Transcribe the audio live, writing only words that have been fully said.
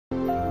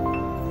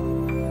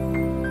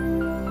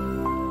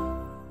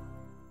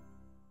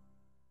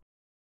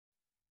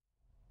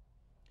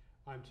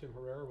I'm Tim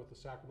Herrera with the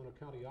Sacramento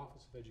County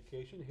Office of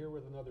Education, here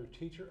with another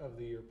Teacher of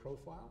the Year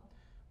profile.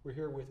 We're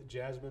here with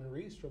Jasmine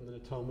Reese from the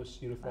Natomas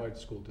Unified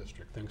School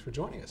District. Thanks for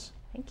joining us.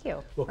 Thank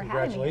you. Well, for having me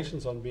here.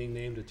 congratulations on being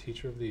named a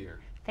Teacher of the Year.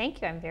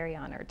 Thank you. I'm very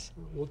honored.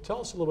 Well,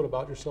 tell us a little bit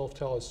about yourself.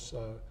 Tell us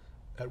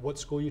at what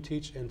school you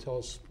teach, and tell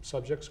us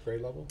subjects, grade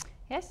level.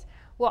 Yes.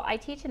 Well, I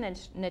teach in the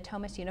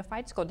Natomas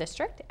Unified School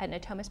District at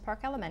Natomas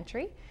Park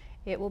Elementary.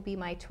 It will be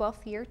my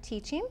 12th year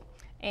teaching,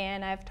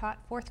 and I've taught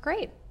 4th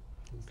grade.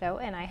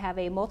 Okay. And I have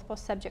a multiple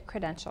subject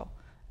credential.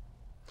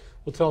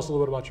 Well, tell us a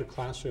little bit about your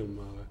classroom.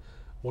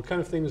 What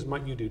kind of things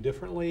might you do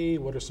differently?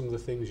 What are some of the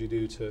things you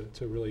do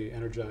to really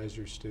energize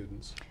your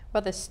students?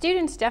 Well, the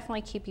students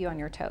definitely keep you on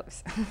your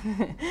toes.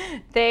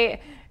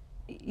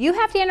 You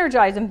have to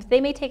energize them.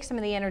 They may take some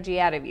of the energy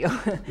out of you.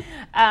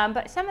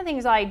 But some of the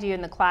things I do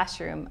in the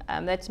classroom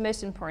that's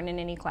most important in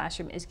any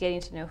classroom is getting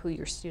to know who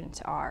your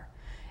students are.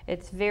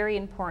 It's very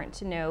important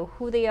to know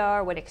who they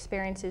are, what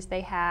experiences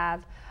they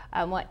have,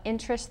 what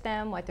interests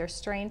them, what their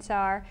strengths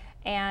are,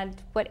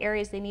 and what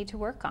areas they need to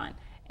work on.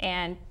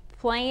 And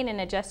playing and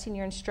adjusting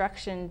your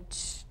instruction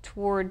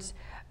towards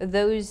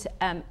those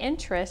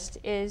interests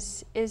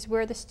is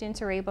where the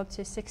students are able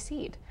to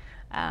succeed.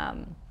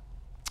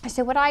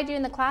 So what I do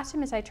in the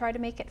classroom is I try to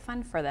make it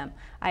fun for them.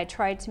 I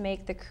try to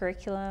make the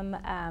curriculum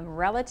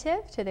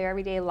relative to their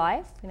everyday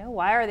life. You know,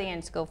 why are they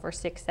in school for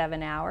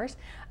 6-7 hours?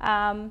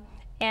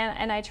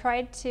 And I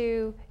tried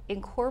to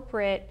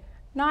incorporate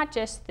not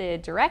just the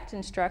direct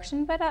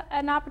instruction, but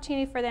an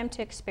opportunity for them to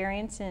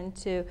experience and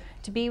to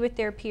be with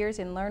their peers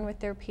and learn with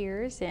their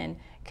peers and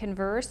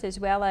converse, as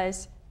well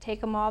as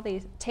take them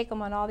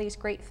on all these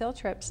great field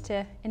trips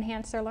to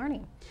enhance their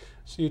learning.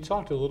 So you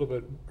talked a little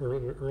bit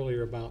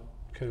earlier about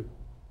kind of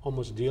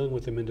almost dealing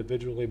with them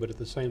individually, but at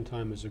the same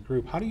time as a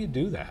group. How do you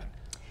do that?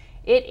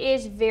 It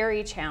is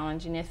very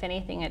challenging. If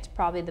anything, it's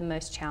probably the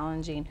most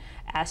challenging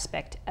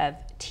aspect of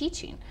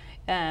teaching.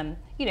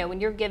 You know, when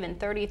you're given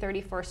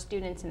 34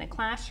 students in a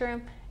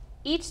classroom,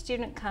 each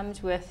student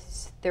comes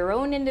with their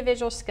own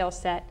individual skill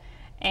set,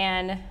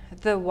 and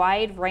the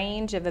wide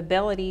range of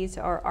abilities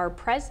are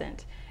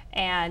present.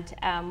 And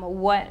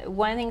one of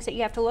the things that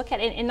you have to look at,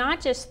 and not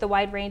just the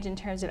wide range in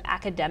terms of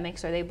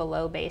academics, are they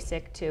below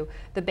basic to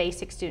the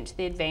basic student to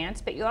the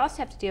advanced, but you also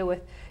have to deal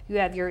with, you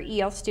have your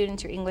EL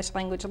students, your English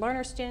language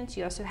learner students,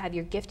 you also have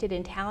your gifted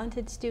and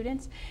talented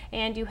students,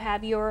 and you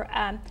have your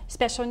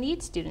special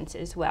needs students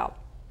as well.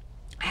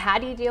 How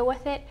do you deal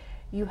with it?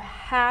 You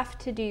have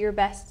to do your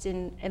best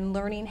in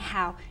learning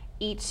how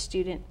each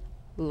student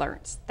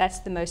learns. That's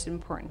the most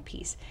important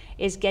piece,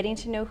 is getting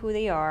to know who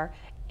they are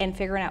and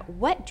figuring out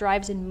what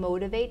drives and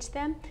motivates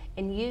them,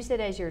 and use it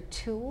as your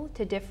tool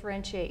to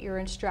differentiate your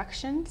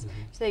instructions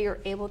so that you're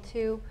able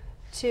to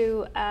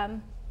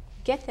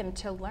get them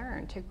to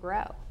learn, to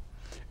grow.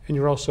 And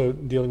you're also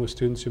dealing with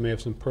students who may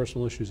have some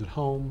personal issues at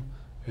home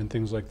and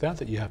things like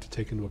that you have to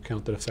take into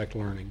account that affect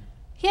learning.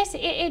 Yes,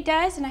 it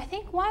does, and I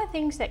think one of the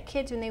things that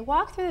kids, when they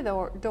walk through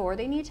the door,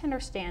 they need to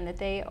understand that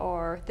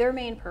their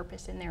main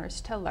purpose in there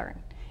is to learn.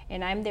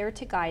 And I'm there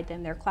to guide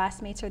them, their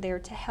classmates are there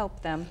to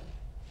help them.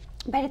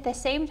 But at the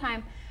same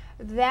time,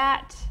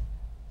 that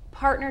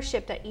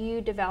partnership that you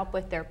develop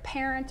with their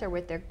parents or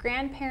with their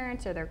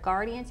grandparents or their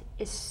guardians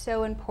is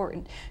so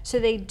important. So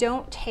they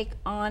don't take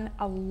on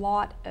a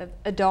lot of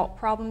adult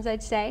problems,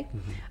 I'd say,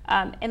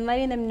 and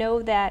letting them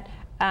know that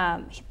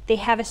they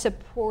have a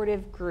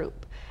supportive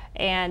group.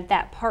 And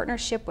that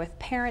partnership with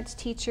parents,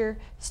 teacher,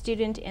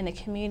 student, and the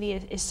community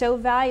is so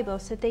valuable,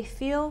 so that they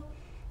feel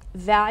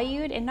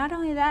valued, and not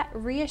only that,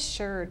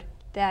 reassured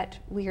that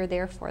we are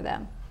there for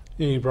them.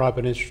 You brought up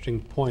an interesting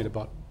point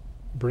about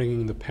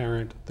bringing the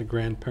parent, the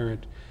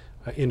grandparent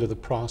into the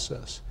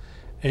process.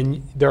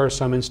 And there are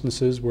some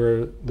instances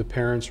where the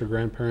parents or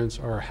grandparents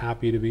are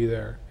happy to be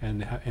there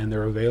and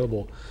they're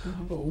available.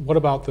 What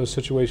about those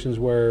situations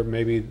where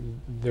maybe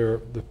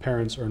the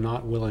parents are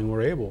not willing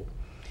or able?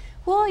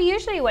 Well,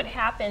 usually what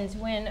happens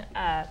when,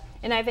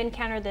 and I've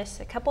encountered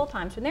this a couple of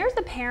times, when there's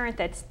a parent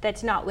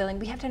that's not willing,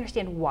 we have to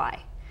understand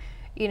why.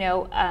 You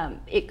know,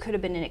 it could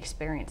have been an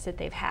experience that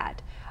they've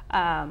had.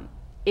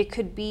 It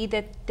could be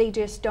that they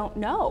just don't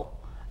know.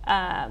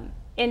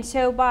 And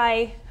so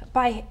by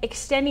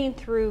extending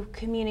through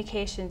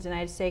communications, and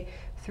I'd say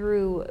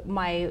through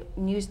my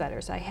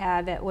newsletters, I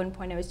have, at one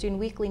point I was doing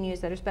weekly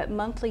newsletters, but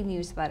monthly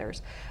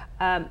newsletters,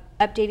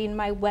 updating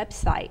my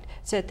website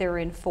so that they're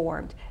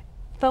informed.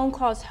 Phone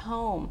calls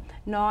home,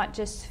 not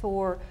just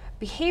for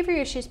behavior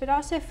issues, but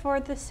also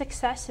for the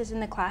successes in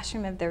the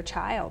classroom of their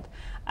child.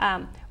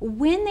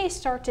 When they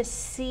start to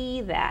see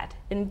that,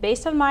 and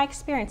based on my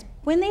experience,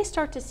 when they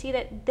start to see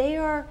that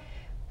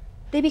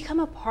they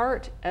become a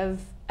part of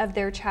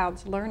their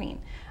child's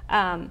learning.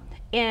 And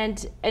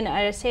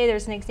I say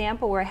there's an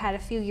example where I had a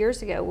few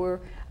years ago where,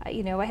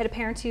 you know, I had a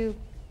parent who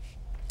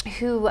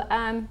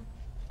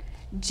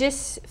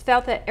just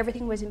felt that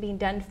everything wasn't being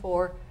done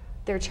for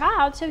their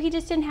child, so he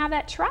just didn't have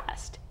that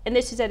trust. And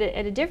this is at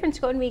a different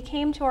school, and when he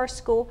came to our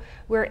school,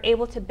 we were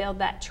able to build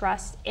that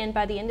trust, and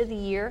by the end of the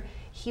year,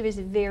 he was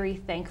very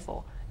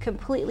thankful.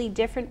 Completely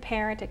different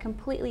parent, a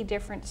completely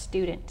different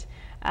student.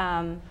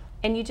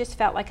 And you just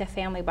felt like a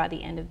family by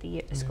the end of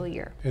the school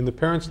year. And the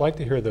parents like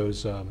to hear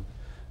those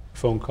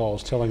phone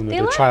calls telling them that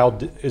They their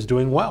child is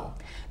doing well.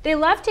 They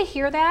love to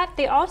hear that.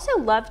 They also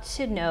love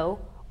to know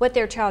what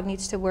their child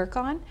needs to work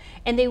on,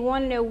 and they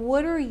want to know,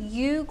 what are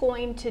you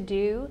going to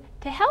do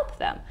to help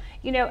them?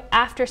 You know,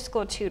 after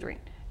school tutoring,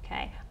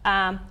 okay?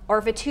 Or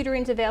if a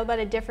tutoring is available at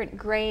a different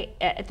grade,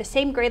 at the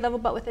same grade level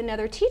but with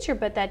another teacher,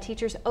 but that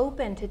teacher's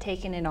open to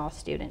taking in all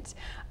students.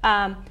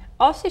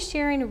 Also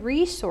sharing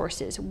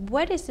resources.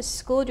 What is the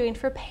school doing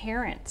for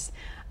parents?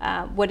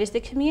 What is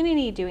the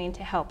community doing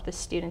to help the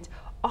students?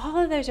 All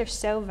of those are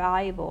so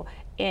valuable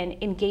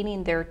in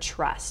gaining their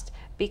trust,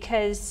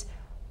 because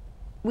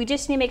we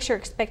just need to make sure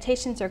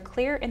expectations are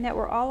clear and that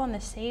we're all on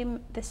the same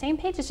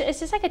page. It's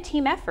just like a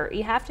team effort.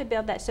 You have to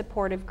build that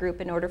supportive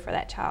group in order for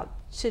that child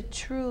to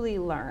truly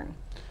learn.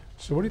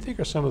 So what do you think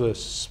are some of the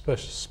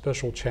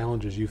special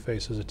challenges you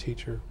face as a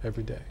teacher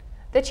every day?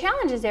 The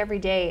challenges every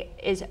day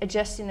is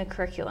adjusting the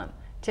curriculum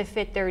to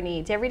fit their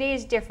needs. Every day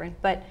is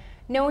different, but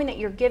knowing that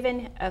you're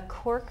given a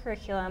core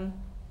curriculum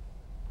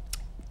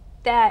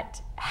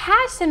that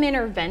has some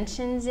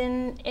interventions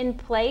in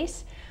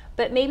place,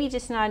 but maybe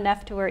just not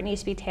enough to where it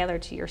needs to be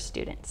tailored to your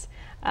students.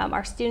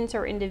 Our students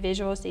are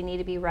individuals. They need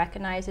to be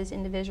recognized as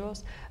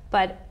individuals.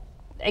 But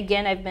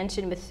again, I've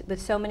mentioned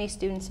with so many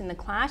students in the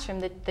classroom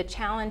that the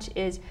challenge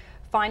is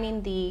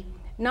finding the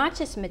not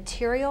just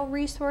material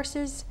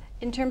resources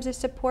in terms of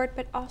support,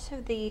 but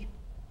also the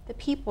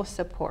people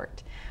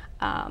support.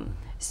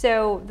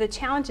 So the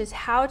challenge is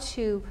how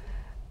to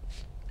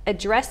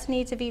address the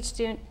needs of each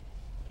student,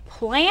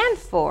 plan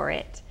for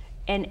it,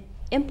 and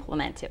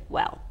implement it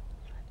well.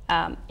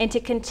 And to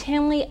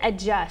continually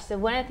adjust. So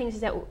one of the things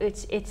is that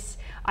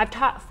I've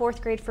taught fourth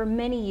grade for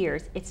many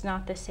years. It's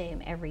not the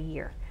same every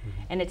year,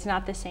 and it's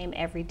not the same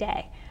every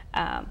day,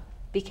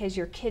 because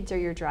your kids are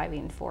your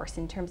driving force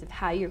in terms of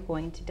how you're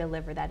going to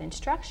deliver that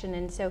instruction.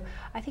 And so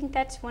I think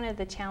that's one of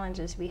the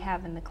challenges we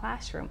have in the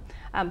classroom.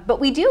 But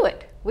we do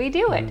it.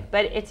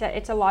 But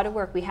it's a lot of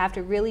work. We have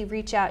to really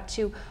reach out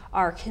to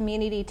our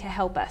community to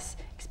help us,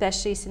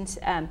 especially since,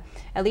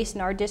 at least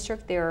in our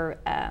district, there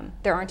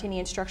aren't any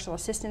instructional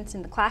assistants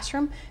in the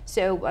classroom.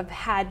 So I've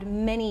had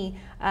many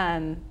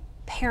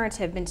parents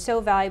have been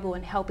so valuable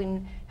in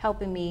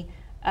helping me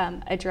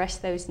address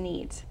those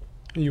needs.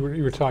 You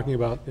were talking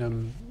about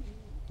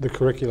the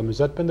curriculum. Has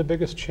that been the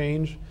biggest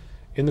change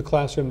in the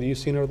classroom that you've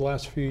seen over the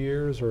last few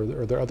years,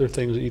 or are there other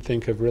things that you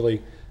think have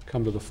really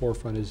come to the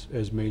forefront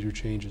as major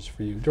changes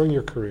for you during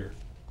your career?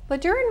 But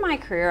during my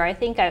career, I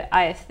think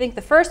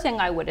the first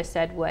thing I would have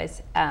said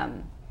was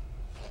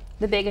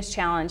the biggest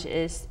challenge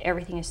is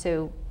everything is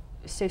so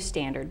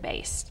standard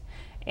based,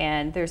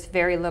 and there's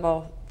very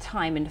little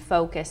time and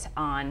focus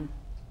on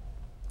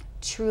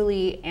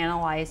truly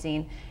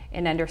analyzing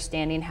and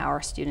understanding how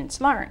our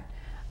students learn.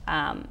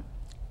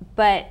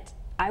 But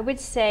I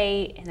would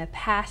say in the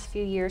past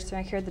few years through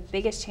my career, the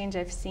biggest change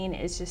I've seen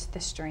is just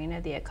the strain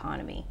of the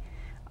economy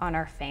on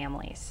our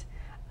families.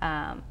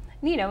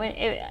 You know,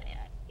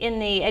 in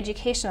the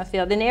educational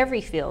field, in every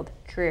field,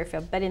 career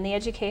field, but in the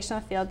educational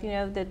field, you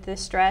know, the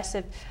stress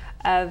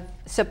of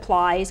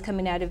supplies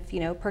coming out of, you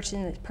know,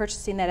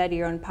 purchasing that out of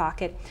your own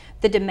pocket,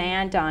 the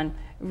demand on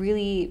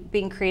really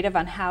being creative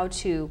on how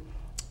to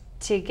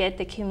get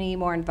the community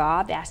more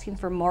involved, asking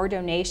for more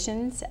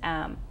donations.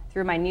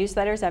 Through my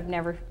newsletters, I've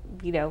never,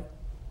 you know,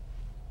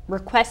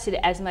 requested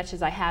as much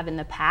as I have in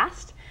the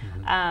past.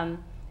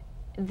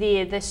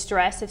 The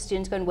stress of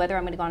students going, whether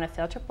I'm going to go on a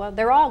field trip, well,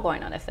 they're all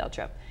going on a field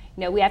trip.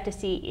 You know, we have to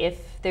see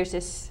if there's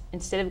this,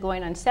 instead of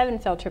going on 7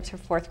 field trips for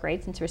fourth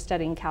grade, since we're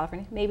studying in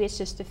California, maybe it's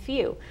just a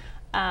few.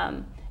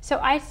 So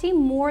I see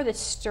more the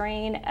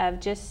strain of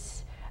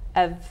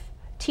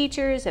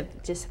teachers,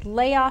 of just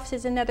layoffs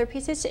is another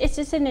piece. It's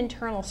just an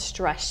internal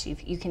stress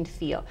you can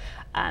feel.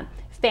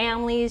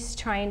 Families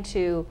trying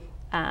to,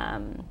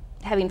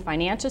 having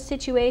financial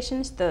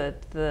situations,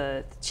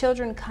 the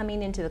children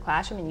coming into the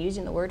classroom and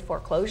using the word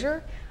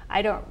foreclosure.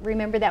 I don't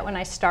remember that when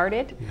I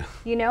started. Yeah.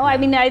 You know, yeah. I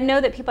mean, I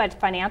know that people had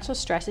financial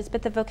stresses,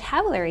 but the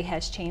vocabulary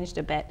has changed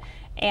a bit.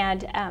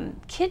 And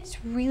kids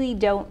really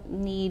don't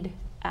need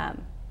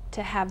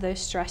to have those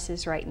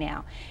stresses right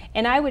now.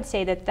 And I would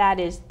say that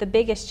is the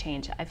biggest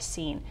change I've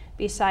seen,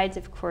 besides,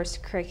 of course,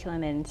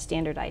 curriculum and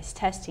standardized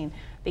testing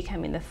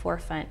becoming the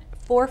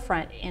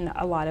forefront in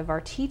a lot of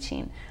our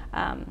teaching,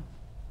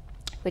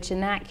 which in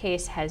that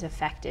case has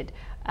affected,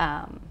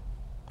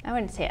 I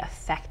wouldn't say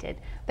affected,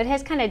 but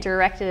has kind of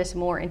directed us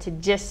more into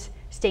just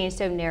staying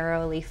so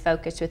narrowly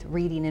focused with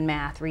reading and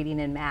math,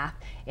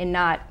 and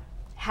not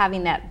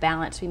having that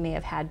balance we may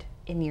have had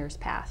in years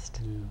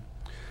past. Yeah.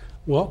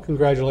 Well,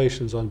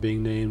 congratulations on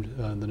being named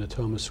the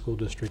Natoma School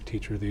District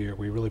Teacher of the Year.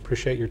 We really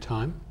appreciate your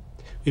time.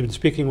 We've been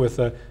speaking with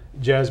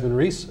Jasmine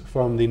Reese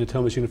from the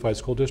Natomas Unified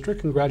School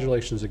District.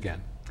 Congratulations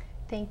again.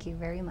 Thank you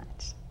very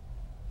much.